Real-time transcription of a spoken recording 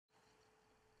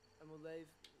they've...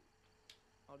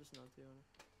 I'll just not do it.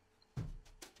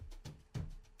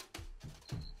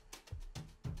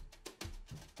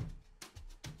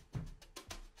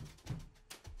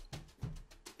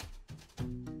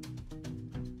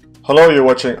 Hello, you're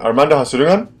watching Armando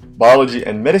Hasurungan, Biology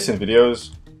and Medicine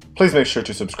videos. Please make sure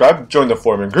to subscribe, join the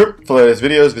forum and group. For the latest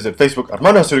videos, visit Facebook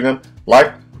Armando Hasurungan,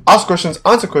 like, ask questions,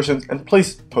 answer questions, and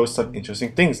please post some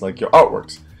interesting things like your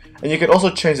artworks. And you can also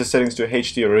change the settings to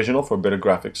HD original for better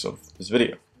graphics of this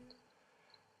video.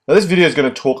 Now this video is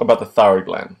going to talk about the thyroid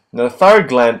gland. Now the thyroid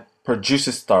gland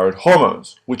produces thyroid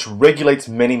hormones, which regulates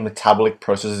many metabolic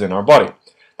processes in our body.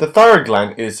 The thyroid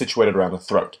gland is situated around the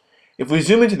throat. If we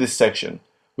zoom into this section,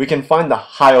 we can find the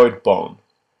hyoid bone,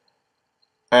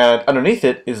 and underneath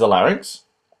it is the larynx,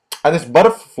 and this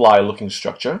butterfly-looking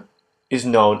structure is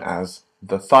known as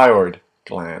the thyroid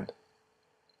gland.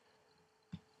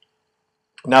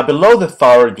 Now below the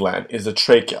thyroid gland is the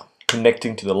trachea,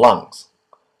 connecting to the lungs.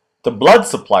 The blood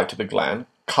supply to the gland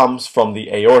comes from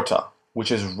the aorta,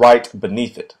 which is right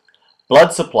beneath it.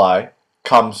 Blood supply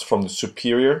comes from the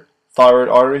superior thyroid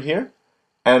artery here,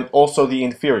 and also the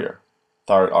inferior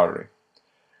thyroid artery.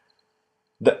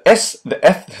 The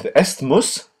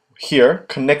isthmus here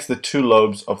connects the two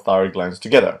lobes of thyroid glands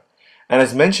together. And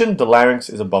as mentioned, the larynx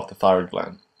is above the thyroid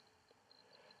gland.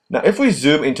 Now if we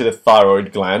zoom into the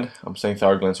thyroid gland, I'm saying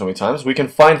thyroid gland so many times, we can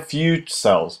find few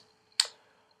cells.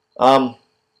 And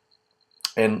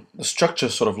the structure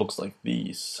sort of looks like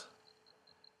these.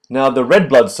 Now the red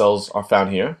blood cells are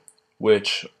found here,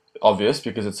 which obvious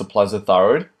because it supplies the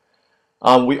thyroid.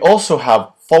 We also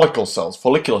have follicular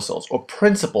cells, or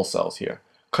principal cells here,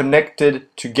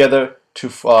 connected together to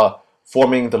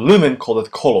forming the lumen called the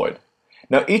colloid.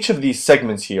 Now each of these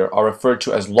segments here are referred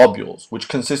to as lobules, which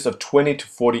consist of 20 to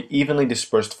 40 evenly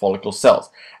dispersed follicle cells.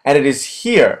 And it is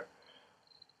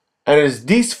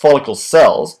these follicle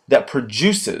cells that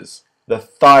produces the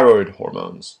thyroid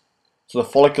hormones. So the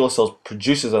follicular cells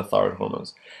produces the thyroid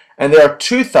hormones. And there are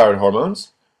two thyroid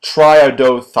hormones,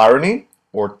 triiodothyronine,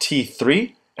 or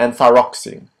T3, and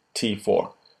thyroxine,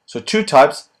 T4. So two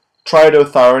types,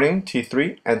 triiodothyronine,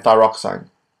 T3, and thyroxine,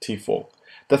 T4.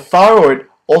 The thyroid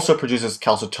also produces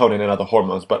calcitonin and other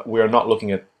hormones, but we're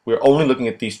only looking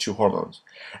at these two hormones.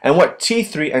 And what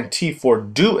T3 and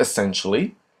T4 do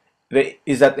essentially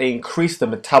is that they increase the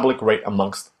metabolic rate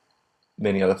amongst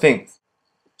many other things.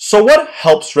 So what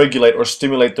helps regulate or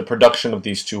stimulate the production of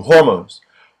these two hormones?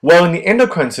 Well, in the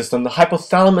endocrine system, the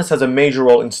hypothalamus has a major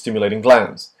role in stimulating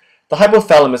glands. The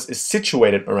hypothalamus is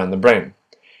situated around the brain.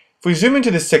 If we zoom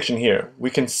into this section here,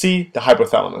 we can see the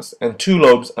hypothalamus and two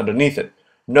lobes underneath it,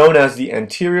 known as the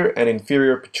anterior and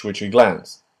inferior pituitary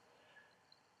glands.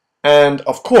 And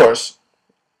of course,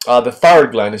 the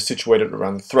thyroid gland is situated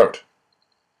around the throat.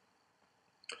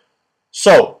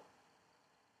 So,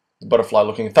 the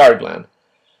butterfly-looking thyroid gland.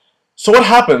 So what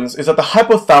happens is that the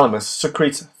hypothalamus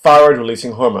secretes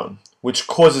thyroid-releasing hormone, which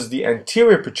causes the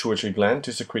anterior pituitary gland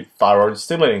to secrete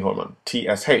thyroid-stimulating hormone,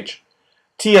 TSH.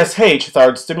 TSH,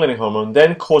 thyroid-stimulating hormone,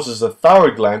 then causes the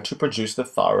thyroid gland to produce the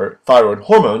thyroid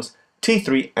hormones,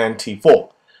 T3 and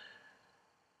T4,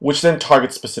 which then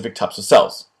target specific types of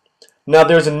cells. Now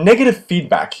there's a negative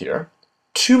feedback here.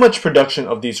 Too much production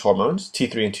of these hormones,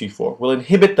 T3 and T4, will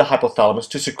inhibit the hypothalamus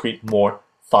to secrete more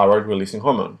thyroid-releasing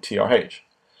hormone, TRH.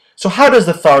 So how does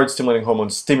the thyroid-stimulating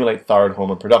hormone stimulate thyroid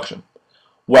hormone production?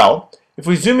 Well, if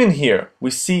we zoom in here,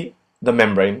 we see the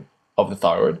membrane of the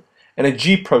thyroid and a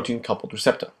G protein coupled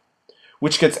receptor,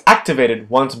 which gets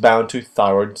activated once bound to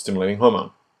thyroid-stimulating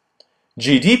hormone.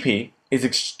 GDP is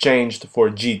exchanged for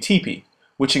GTP,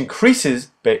 which increases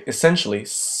essentially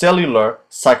cellular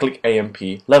cyclic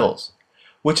AMP levels,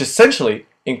 which essentially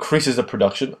increases the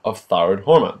production of thyroid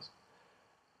hormones.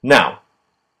 Now,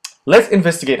 let's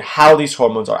investigate how these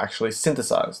hormones are actually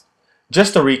synthesized.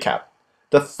 Just to recap,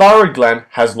 the thyroid gland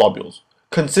has lobules,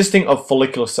 consisting of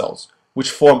follicular cells, which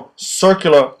form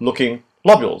circular-looking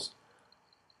lobules,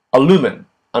 a lumen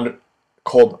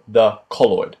called the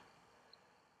colloid.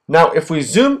 Now, if we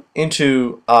zoom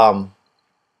into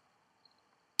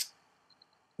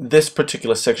this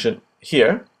particular section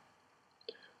here,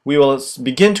 we will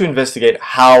begin to investigate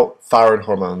how thyroid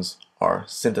hormones are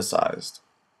synthesized.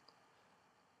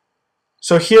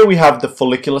 So here we have the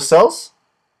follicular cells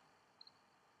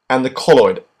and the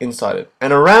colloid inside it,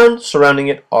 and surrounding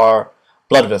it are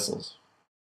blood vessels.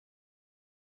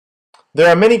 There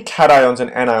are many cations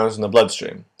and anions in the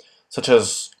bloodstream, such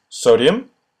as sodium,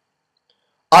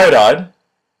 iodide,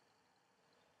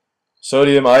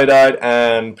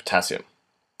 and potassium,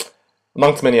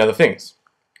 amongst many other things.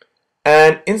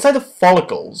 And inside the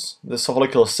follicles, the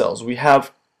follicular cells, we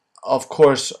have, of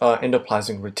course,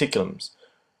 endoplasmic reticulums,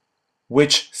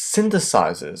 which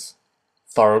synthesizes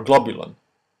thyroid globulin.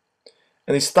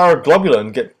 And these thyroid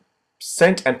globulin get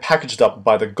sent and packaged up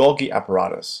by the Golgi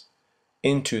apparatus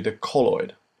into the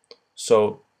colloid.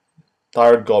 So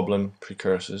thyroid globulin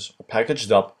precursors are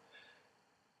packaged up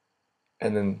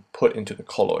and then put into the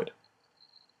colloid.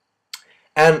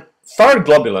 And thyroid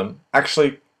globulin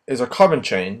actually is a carbon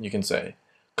chain, you can say,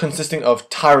 consisting of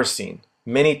tyrosine,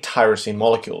 many tyrosine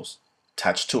molecules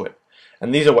attached to it.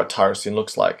 And these are what tyrosine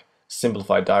looks like,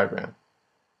 simplified diagram.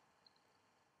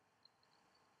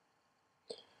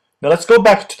 Now let's go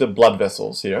back to the blood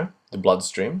vessels here, the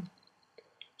bloodstream.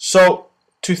 So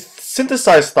to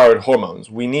synthesize thyroid hormones,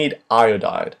 we need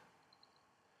iodide.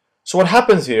 So what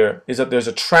happens here is that there's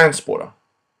a transporter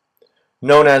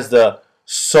known as the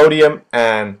sodium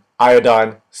and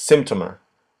iodine symptomer,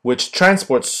 which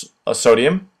transports a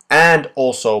sodium and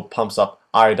also pumps up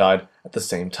iodide at the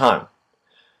same time.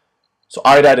 So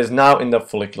iodide is now in the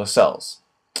follicular cells.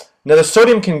 Now the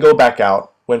sodium can go back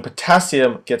out when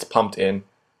potassium gets pumped in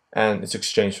and it's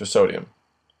exchanged for sodium.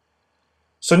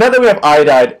 So now that we have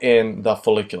iodide in the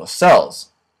follicular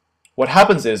cells, what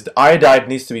happens is the iodide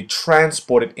needs to be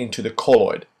transported into the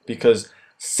colloid because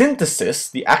synthesis,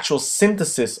 the actual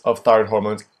synthesis of thyroid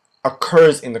hormones,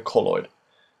 occurs in the colloid.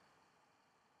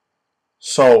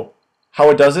 So how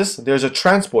it does this? There's a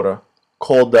transporter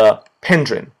called the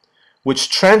pendrin, which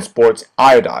transports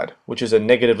iodide, which is a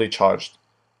negatively charged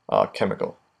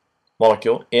chemical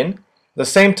molecule, in. At the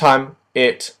same time,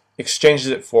 it exchanges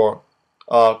it for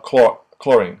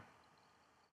chlorine.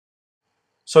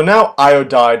 So now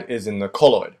iodide is in the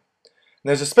colloid. And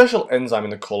there's a special enzyme in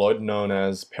the colloid known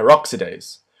as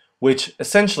peroxidase, which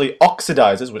essentially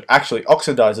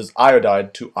oxidizes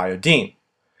iodide to iodine.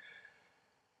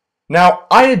 Now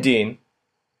iodine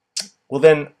will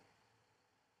then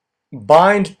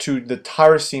bind to the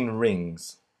tyrosine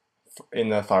rings in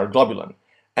the thyroid globulin.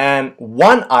 And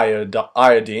one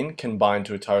iodine can bind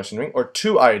to a tyrosine ring, or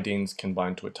two iodines can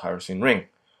bind to a tyrosine ring.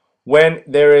 When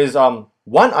there is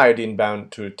one iodine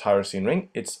bound to a tyrosine ring,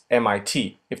 it's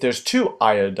MIT. If there's two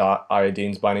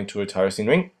iodines binding to a tyrosine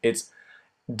ring, it's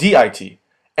DIT.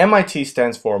 MIT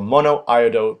stands for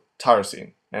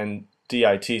monoiodotyrosine, and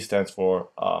DIT stands for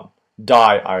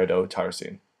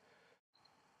diiodotyrosine.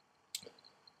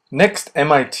 Next,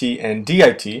 MIT and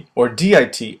DIT, or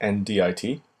DIT and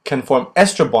DIT, can form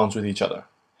ester bonds with each other.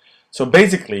 So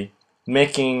basically,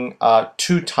 making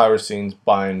two tyrosines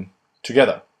bind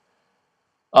together.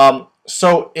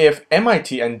 So if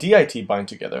MIT and DIT bind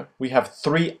together, we have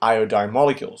three iodine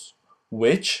molecules,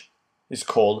 which is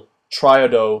called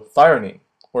triiodothyronine,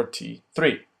 or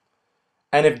T3.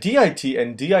 And if DIT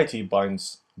and DIT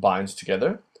binds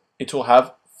together, it will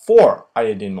have four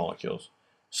iodine molecules,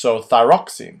 so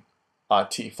thyroxine,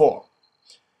 T4.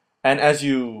 And as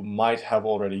you might have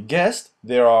already guessed,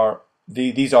 these are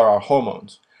our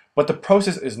hormones. But the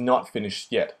process is not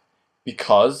finished yet,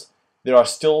 because they're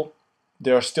still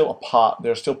part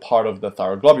of the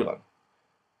thyroid globulin.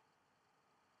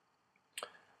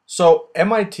 So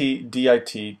MIT,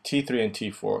 DIT, T3, and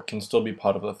T4 can still be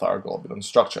part of the thyroid globulin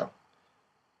structure.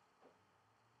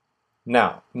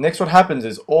 Now, next what happens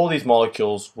is all these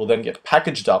molecules will then get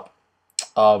packaged up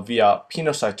via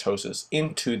pinocytosis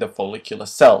into the follicular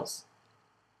cells.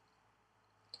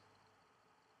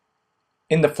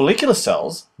 In the follicular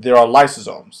cells, there are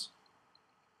lysosomes.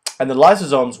 And the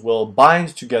lysosomes will bind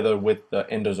together with the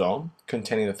endosome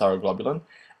containing the thyroid globulin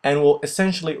and will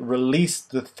essentially release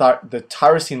the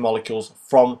tyrosine molecules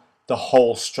from the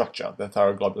whole structure, the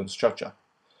thyroid globulin structure,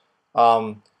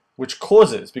 which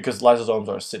causes, because lysosomes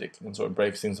are acidic and so it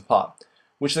breaks things apart,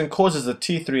 which then causes the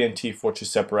T3 and T4 to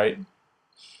separate.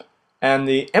 And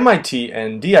the MIT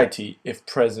and DIT, if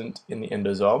present in the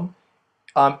endosome,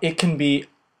 it can be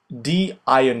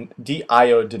deiodinated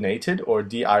or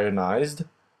deionized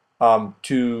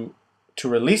to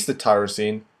release the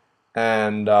tyrosine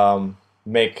and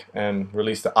make and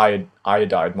release the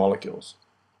iodide molecules.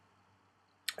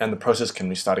 And the process can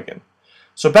restart again.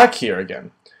 So back here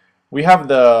again, we have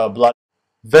the blood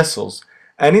vessels.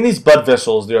 And in these blood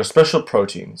vessels, there are special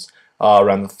proteins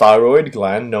around the thyroid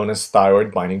gland known as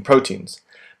thyroid binding proteins.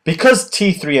 Because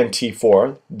T3 and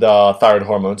T4, the thyroid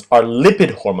hormones, are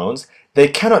lipid hormones, they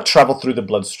cannot travel through the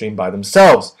bloodstream by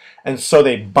themselves. And so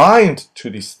they bind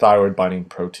to these thyroid binding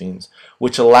proteins,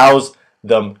 which allows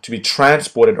them to be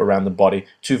transported around the body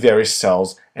to various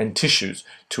cells and tissues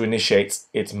to initiate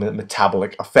its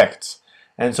metabolic effects.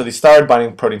 And so these thyroid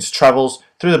binding proteins travels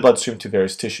through the bloodstream to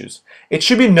various tissues. It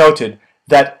should be noted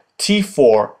that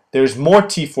T4, there is more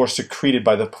T4 secreted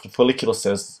by the follicular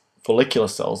cells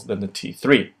than the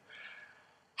T3.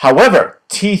 However,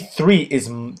 T3 is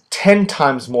 10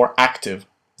 times more active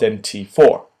than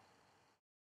T4.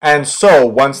 And so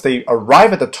once they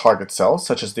arrive at the target cell,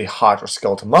 such as the heart or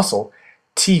skeletal muscle,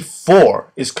 T4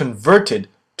 is converted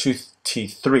to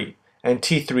T3, and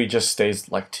T3 just stays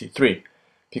like T3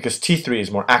 because T3 is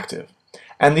more active.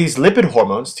 And these lipid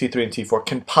hormones, T3 and T4,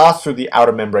 can pass through the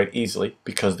outer membrane easily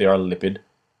because they are lipid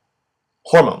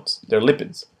hormones. They're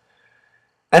lipids.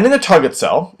 And in the target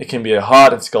cell, it can be a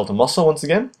heart and skeletal muscle once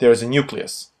again, there is a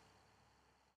nucleus.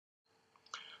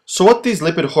 So what these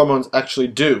lipid hormones actually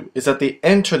do is that they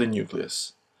enter the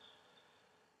nucleus.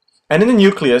 And in the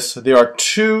nucleus, there are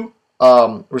two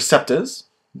receptors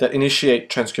that initiate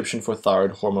transcription for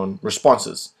thyroid hormone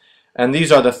responses. And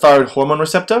these are the thyroid hormone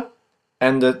receptor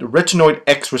and the retinoid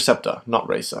X receptor, not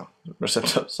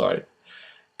receptor, sorry.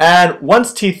 And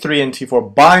once T3 and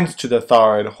T4 binds to the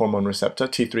thyroid hormone receptor,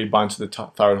 T3 binds to the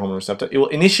thyroid hormone receptor, it will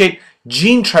initiate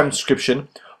gene transcription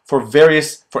for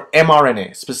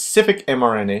mRNA, specific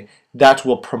mRNA that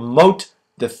will promote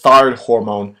the thyroid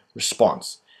hormone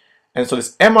response. And so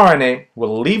this mRNA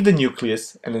will leave the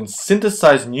nucleus and then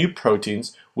synthesize new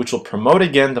proteins which will promote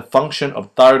again the function of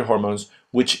thyroid hormones,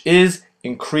 which is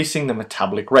increasing the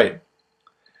metabolic rate.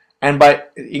 And by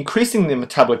increasing the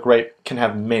metabolic rate can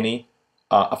have many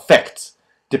effects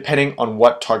depending on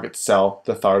what target cell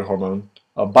the thyroid hormone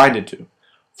binded to.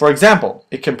 For example,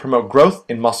 it can promote growth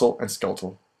in muscle and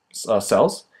skeletal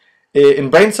cells. In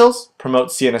brain cells, promote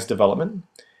CNS development.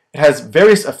 It has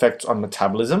various effects on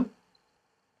metabolism,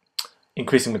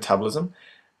 increasing metabolism,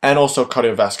 and also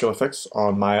cardiovascular effects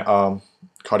on my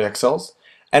cardiac cells.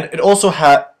 And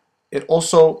the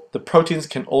proteins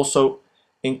can also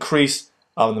increase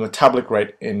the metabolic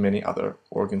rate in many other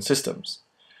organ systems.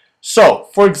 So,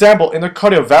 for example, in the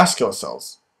cardiovascular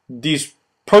cells, these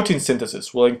protein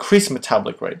synthesis will increase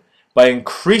metabolic rate by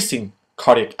increasing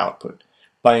cardiac output,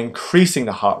 by increasing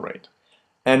the heart rate,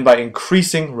 and by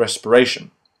increasing respiration.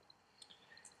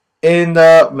 In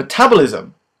the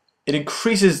metabolism, it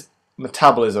increases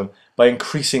metabolism by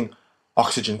increasing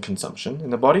oxygen consumption in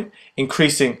the body,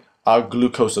 increasing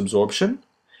glucose absorption,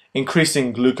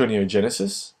 increasing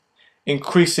gluconeogenesis,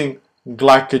 increasing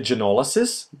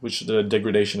glycogenolysis, which is the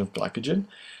degradation of glycogen,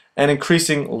 and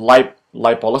increasing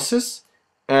lipolysis,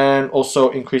 and also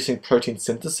increasing protein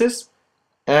synthesis,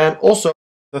 and also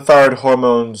the thyroid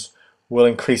hormones will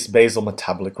increase basal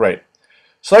metabolic rate.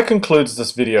 So that concludes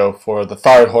this video for the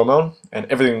thyroid hormone and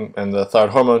everything, and the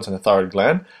thyroid hormones and the thyroid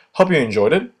gland. Hope you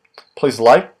enjoyed it. Please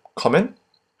like, comment,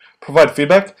 provide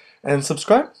feedback, and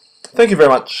subscribe. Thank you very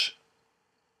much.